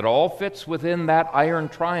legal, that all fits within that iron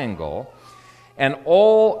triangle, and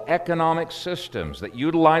all economic systems that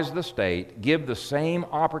utilize the state give the same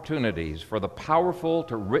opportunities for the powerful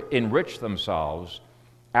to enrich themselves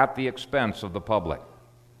at the expense of the public.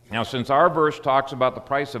 Now, since our verse talks about the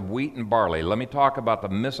price of wheat and barley, let me talk about the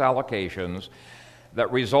misallocations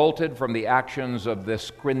that resulted from the actions of the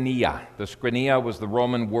scrinia. The scrinia was the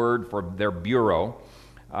Roman word for their bureau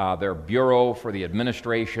for the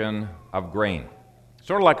administration of grain.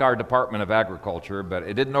 Sort of like our Department of Agriculture, but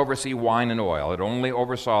it didn't oversee wine and oil. It only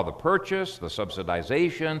oversaw the purchase, the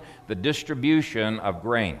subsidization, the distribution of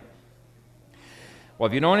grain. Well,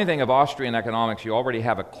 if you know anything of Austrian economics, you already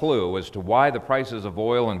have a clue as to why the prices of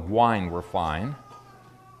oil and wine were fine.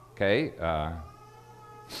 Okay,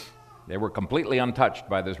 they were completely untouched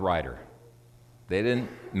by this writer. They didn't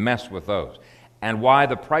mess with those. And why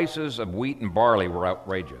the prices of wheat and barley were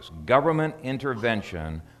outrageous. Government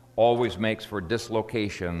intervention always makes for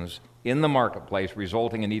dislocations in the marketplace,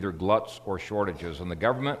 resulting in either gluts or shortages. And the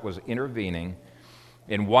government was intervening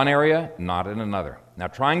in one area, not in another. Now,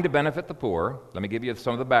 trying to benefit the poor, let me give you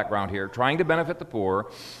some of the background here. Trying to benefit the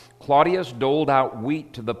poor, Claudius doled out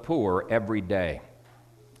wheat to the poor every day.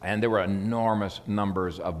 And there were enormous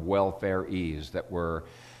numbers of welfarees that were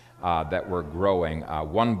growing.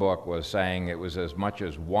 One book was saying it was as much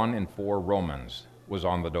as 1 in 4 Romans was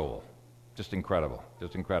on the dole. Just incredible,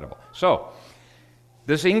 just incredible. So,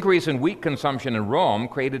 this increase in wheat consumption in Rome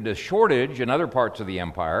created a shortage in other parts of the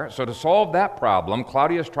empire. So to solve that problem,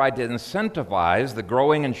 Claudius tried to incentivize the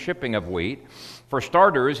growing and shipping of wheat. For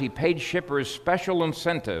starters, he paid shippers special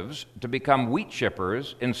incentives to become wheat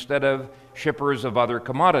shippers instead of shippers of other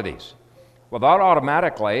commodities. Well, that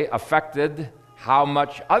automatically affected how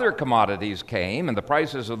much other commodities came and the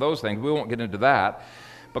prices of those things. We won't get into that.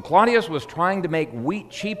 But Claudius was trying to make wheat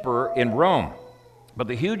cheaper in Rome. But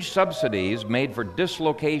the huge subsidies made for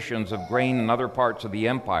dislocations of grain in other parts of the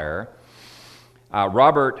empire.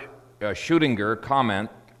 Robert Schutinger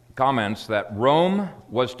comments that Rome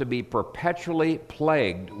was to be perpetually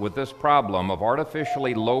plagued with this problem of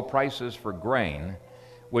artificially low prices for grain,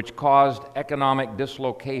 which caused economic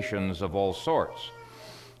dislocations of all sorts.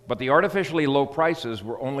 But the artificially low prices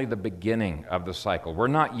were only the beginning of the cycle. We're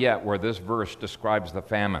not yet where this verse describes the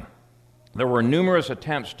famine. There were numerous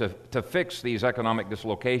attempts to fix these economic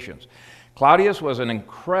dislocations. Claudius was an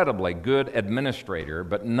incredibly good administrator,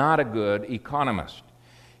 but not a good economist.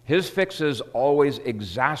 His fixes always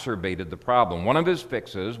exacerbated the problem. One of his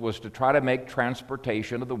fixes was to try to make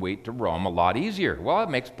transportation of the wheat to Rome a lot easier. Well, it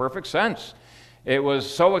makes perfect sense. It was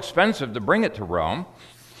so expensive to bring it to Rome,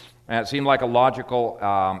 and it seemed like a logical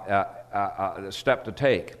step to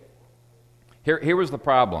take. Here was the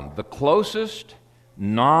problem. The closest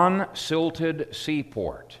non-silted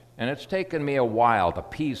seaport, and it's taken me a while to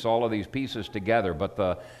piece all of these pieces together, but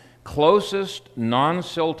the closest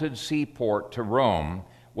non-silted seaport to Rome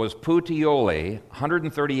was Puteoli,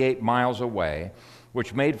 138 miles away,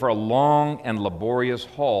 which made for a long and laborious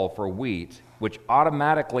haul for wheat, which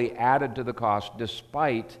automatically added to the cost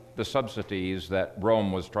despite the subsidies that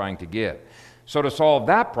Rome was trying to give. So to solve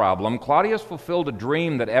that problem, Claudius fulfilled a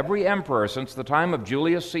dream that every emperor since the time of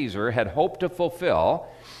Julius Caesar had hoped to fulfill,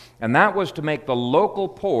 and that was to make the local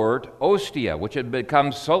port, Ostia, which had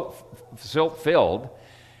become silt-filled,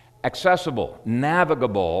 accessible,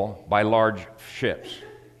 navigable by large ships.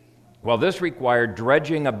 Well, this required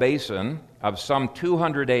dredging a basin of some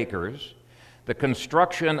 200 acres, the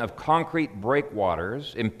construction of concrete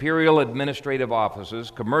breakwaters, imperial administrative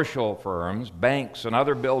offices, commercial firms, banks, and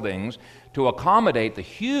other buildings to accommodate the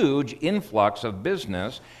huge influx of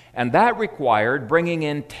business, and that required bringing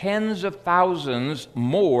in tens of thousands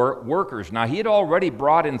more workers. Now, he had already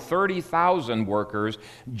brought in 30,000 workers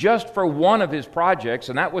just for one of his projects,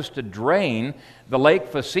 and that was to drain the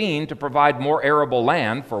Lake Facine to provide more arable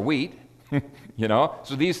land for wheat.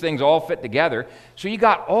 So these things all fit together. So you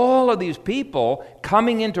got all of these people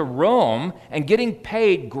coming into Rome and getting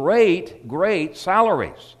paid great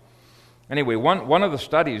salaries. Anyway, one of the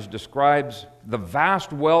studies describes the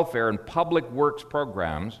vast welfare and public works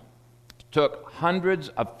programs took hundreds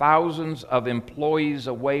of thousands of employees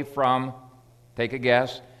away from, take a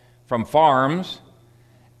guess, from farms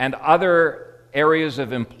and other areas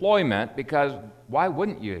of employment, because why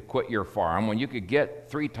wouldn't you quit your farm when you could get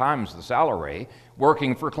 3 times the salary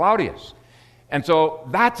working for Claudius? And so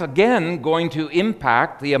that's again going to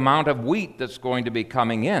impact the amount of wheat that's going to be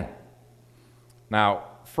coming in. Now,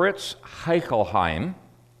 Fritz Heichelheim,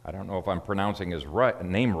 I don't know if I'm pronouncing his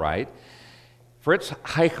name right, Fritz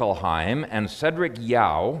Heichelheim and Cedric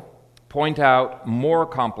Yao point out more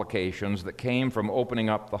complications that came from opening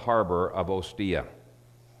up the harbor of Ostia.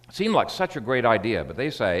 It seemed like such a great idea, but they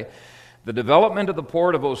say, the development of the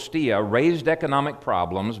port of Ostia raised economic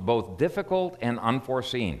problems, both difficult and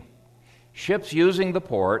unforeseen. Ships using the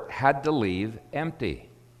port had to leave empty.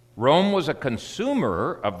 Rome was a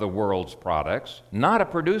consumer of the world's products, not a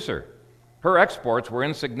producer. Her exports were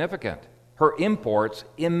insignificant. Her imports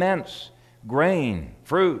immense. Grain,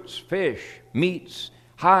 fruits, fish, meats,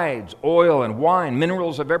 hides, oil and wine,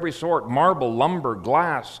 minerals of every sort, marble, lumber,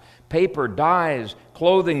 glass, paper, dyes,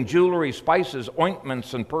 clothing, jewelry, spices,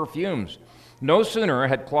 ointments, and perfumes. No sooner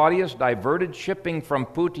had Claudius diverted shipping from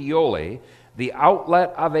Puteoli, the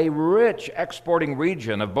outlet of a rich exporting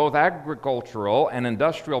region of both agricultural and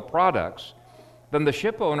industrial products, than the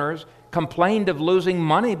ship owners complained of losing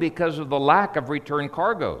money because of the lack of return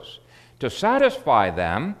cargoes. To satisfy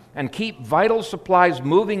them and keep vital supplies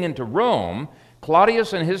moving into Rome,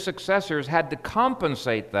 Claudius and his successors had to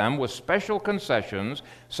compensate them with special concessions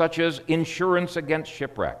such as insurance against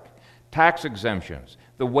shipwreck, tax exemptions,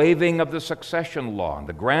 the waiving of the succession law, and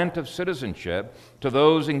the grant of citizenship to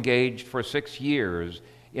those engaged for 6 years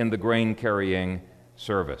in the grain-carrying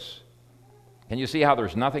service. Can you see how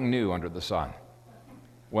there's nothing new under the sun?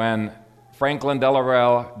 When Franklin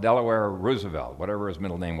Delaware Roosevelt, whatever his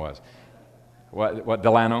middle name was, what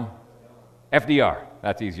Delano? FDR,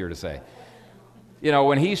 that's easier to say.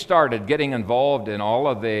 When he started getting involved in all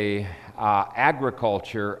of the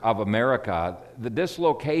agriculture of America, the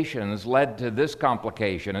dislocations led to this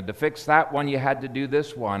complication, and to fix that one you had to do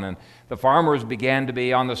this one, and the farmers began to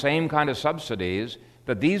be on the same kind of subsidies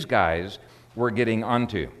that these guys were getting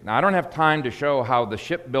onto. Now, I don't have time to show how the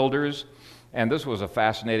shipbuilders, and this was a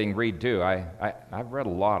fascinating read too. I've read a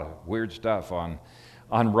lot of weird stuff on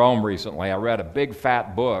Rome recently. I read a big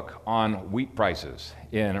fat book on wheat prices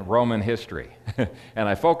in Roman history. And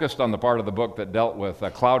I focused on the part of the book that dealt with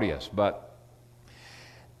Claudius. But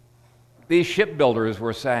these shipbuilders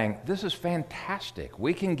were saying, this is fantastic.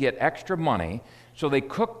 We can get extra money. So they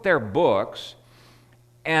cooked their books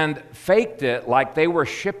and faked it like they were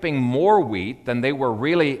shipping more wheat than they were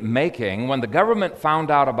really making. When the government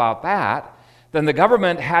found out about that, then the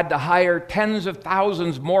government had to hire tens of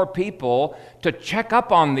thousands more people to check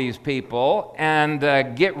up on these people and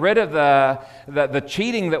get rid of the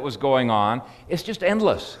cheating that was going on. It's just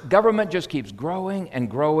endless. Government just keeps growing and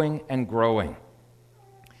growing and growing.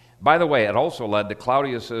 By the way, it also led to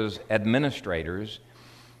Claudius's administrators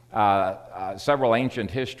several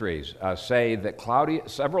ancient histories say that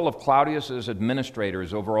several of Claudius's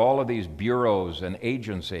administrators over all of these bureaus and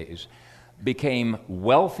agencies became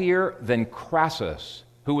wealthier than Crassus,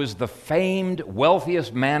 who was the famed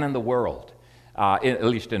wealthiest man in the world, at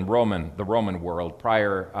least in the Roman world,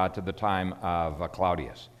 prior to the time of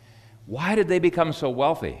Claudius. Why did they become so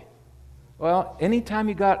wealthy? Well, anytime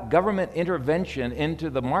you got government intervention into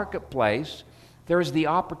the marketplace, there's the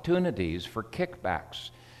opportunities for kickbacks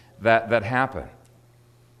that happen.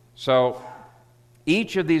 So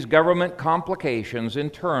each of these government complications in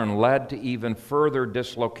turn led to even further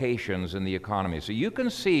dislocations in the economy. So you can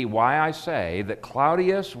see why I say that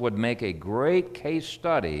Claudius would make a great case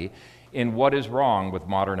study in what is wrong with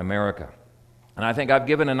modern America. And I think I've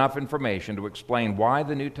given enough information to explain why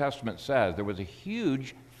the New Testament says there was a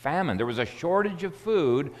huge famine. There was a shortage of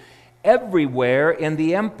food everywhere in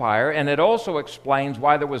the empire, and it also explains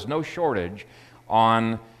why there was no shortage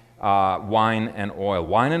on wine and oil.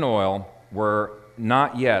 Wine and oil were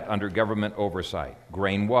not yet under government oversight.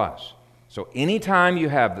 Grain was. So anytime you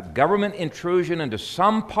have the government intrusion into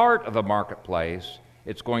some part of the marketplace,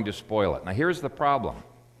 it's going to spoil it. Now here's the problem.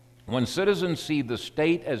 When citizens see the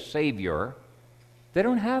state as savior, they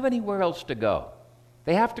don't have anywhere else to go.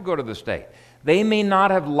 They have to go to the state. They may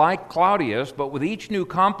not have liked Claudius, but with each new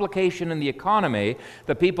complication in the economy,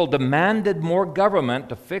 the people demanded more government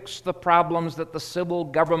to fix the problems that the civil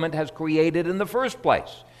government has created in the first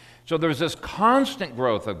place. So there's this constant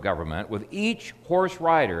growth of government with each horse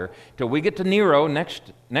rider till we get to Nero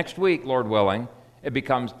next week, Lord willing. It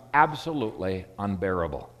becomes absolutely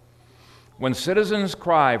unbearable. When citizens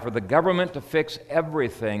cry for the government to fix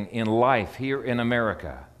everything in life here in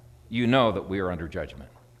America, you know that we are under judgment.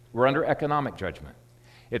 We're under economic judgment.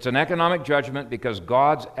 It's an economic judgment because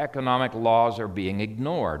God's economic laws are being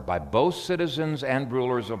ignored by both citizens and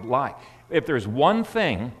rulers of life. If there's one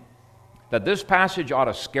thing that this passage ought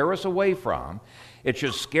to scare us away from, it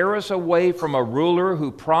should scare us away from a ruler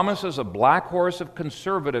who promises a black horse of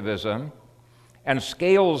conservatism and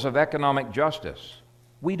scales of economic justice.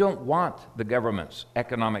 We don't want the government's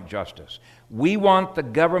economic justice. We want the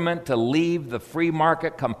government to leave the free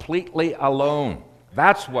market completely alone.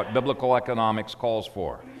 That's what biblical economics calls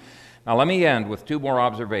for. Now let me end with two more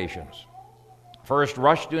observations. First,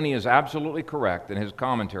 Rushdoony is absolutely correct in his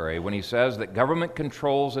commentary when he says that government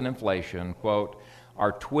controls and inflation, quote,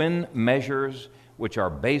 are twin measures which are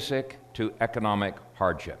basic to economic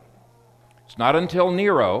hardship. It's not until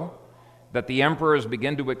Nero that the emperors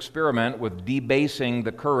begin to experiment with debasing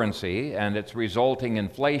the currency and its resulting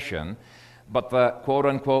inflation, but the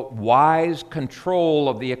quote-unquote wise control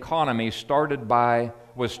of the economy was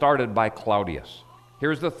started by Claudius.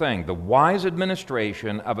 Here's the thing. The wise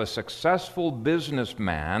administration of a successful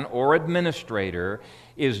businessman or administrator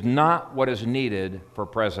is not what is needed for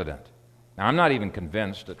president. Now, I'm not even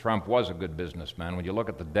convinced that Trump was a good businessman. When you look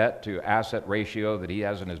at the debt-to-asset ratio that he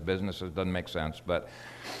has in his business, it doesn't make sense. But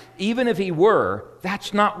even if he were,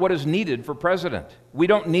 that's not what is needed for president. We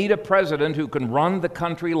don't need a president who can run the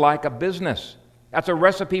country like a business. That's a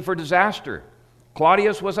recipe for disaster.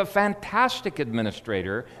 Claudius was a fantastic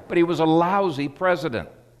administrator, but he was a lousy president.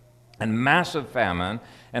 And massive famine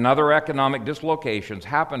and other economic dislocations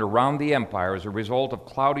happened around the empire as a result of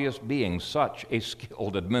Claudius being such a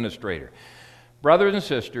skilled administrator. Brothers and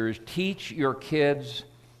sisters, teach your kids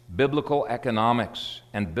biblical economics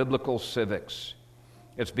and biblical civics.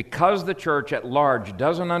 It's because the church at large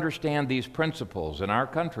doesn't understand these principles in our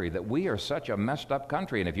country that we are such a messed up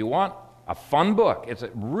country. And if you want a fun book, it's a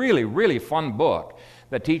really, really fun book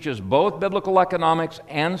that teaches both biblical economics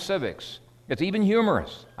and civics. It's even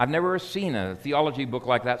humorous. I've never seen a theology book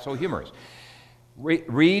like that so humorous.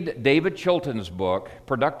 Read David Chilton's book,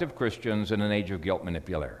 Productive Christians in an Age of Guilt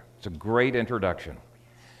Manipulator. It's a great introduction.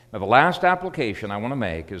 Now, the last application I want to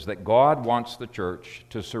make is that God wants the church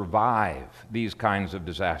to survive these kinds of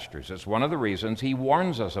disasters. It's one of the reasons He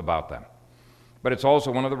warns us about them. But it's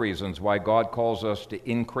also one of the reasons why God calls us to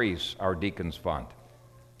increase our deacons fund.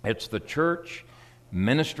 It's the church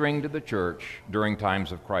ministering to the church during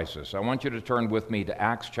times of crisis. I want you to turn with me to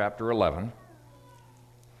Acts chapter 11.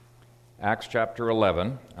 Acts chapter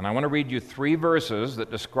 11. And I want to read you 3 verses that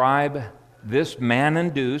describe this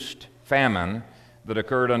man-induced famine that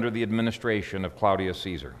occurred under the administration of Claudius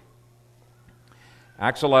Caesar.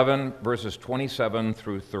 Acts 11, verses 27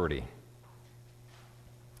 through 30.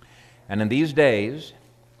 And in these days,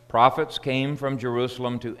 prophets came from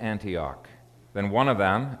Jerusalem to Antioch. Then one of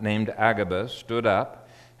them, named Agabus, stood up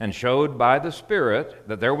and showed by the Spirit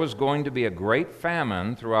that there was going to be a great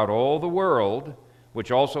famine throughout all the world,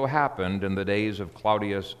 which also happened in the days of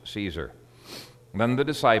Claudius Caesar. Then the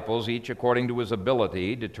disciples, each according to his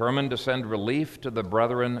ability, determined to send relief to the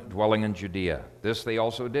brethren dwelling in Judea. This they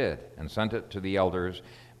also did, and sent it to the elders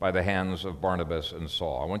by the hands of Barnabas and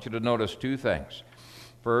Saul. I want you to notice two things.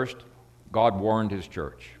 First, God warned his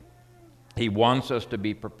church. He wants us to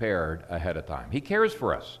be prepared ahead of time. He cares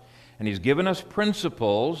for us, and he's given us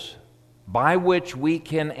principles by which we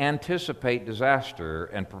can anticipate disaster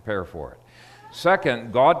and prepare for it.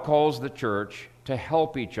 Second, God calls the church to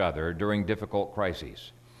help each other during difficult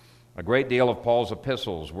crises. A great deal of Paul's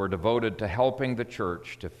epistles were devoted to helping the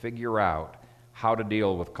church to figure out how to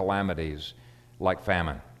deal with calamities like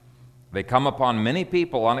famine. They come upon many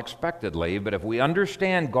people unexpectedly, but if we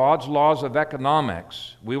understand God's laws of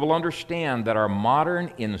economics, we will understand that our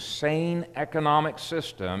modern insane economic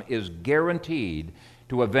system is guaranteed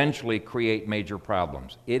to eventually create major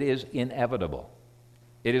problems. It is inevitable.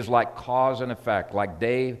 It is like cause and effect, like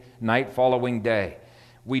day, night following day.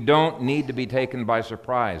 We don't need to be taken by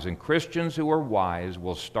surprise, and Christians who are wise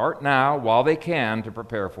will start now while they can to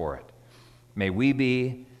prepare for it. May we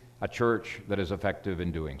be a church that is effective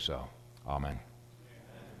in doing so. Amen.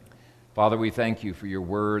 Father, we thank you for your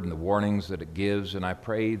word and the warnings that it gives, and I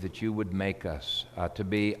pray that you would make us to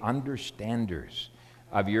be understanders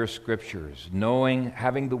of your scriptures,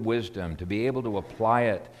 having the wisdom to be able to apply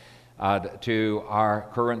it to our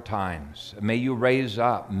current times. May you raise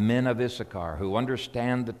up men of Issachar who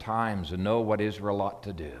understand the times and know what Israel ought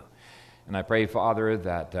to do. And I pray, Father,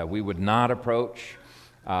 that we would not approach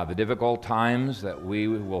the difficult times that we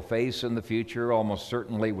will face in the future almost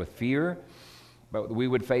certainly with fear, but we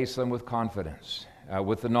would face them with confidence,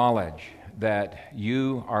 with the knowledge that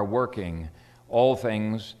you are working all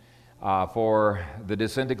things for the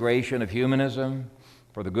disintegration of humanism,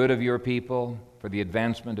 for the good of your people, for the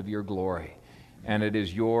advancement of your glory. And it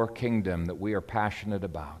is your kingdom that we are passionate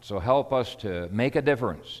about. So help us to make a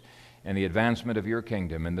difference in the advancement of your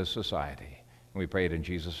kingdom in this society. And we pray it in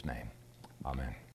Jesus' name. Amen.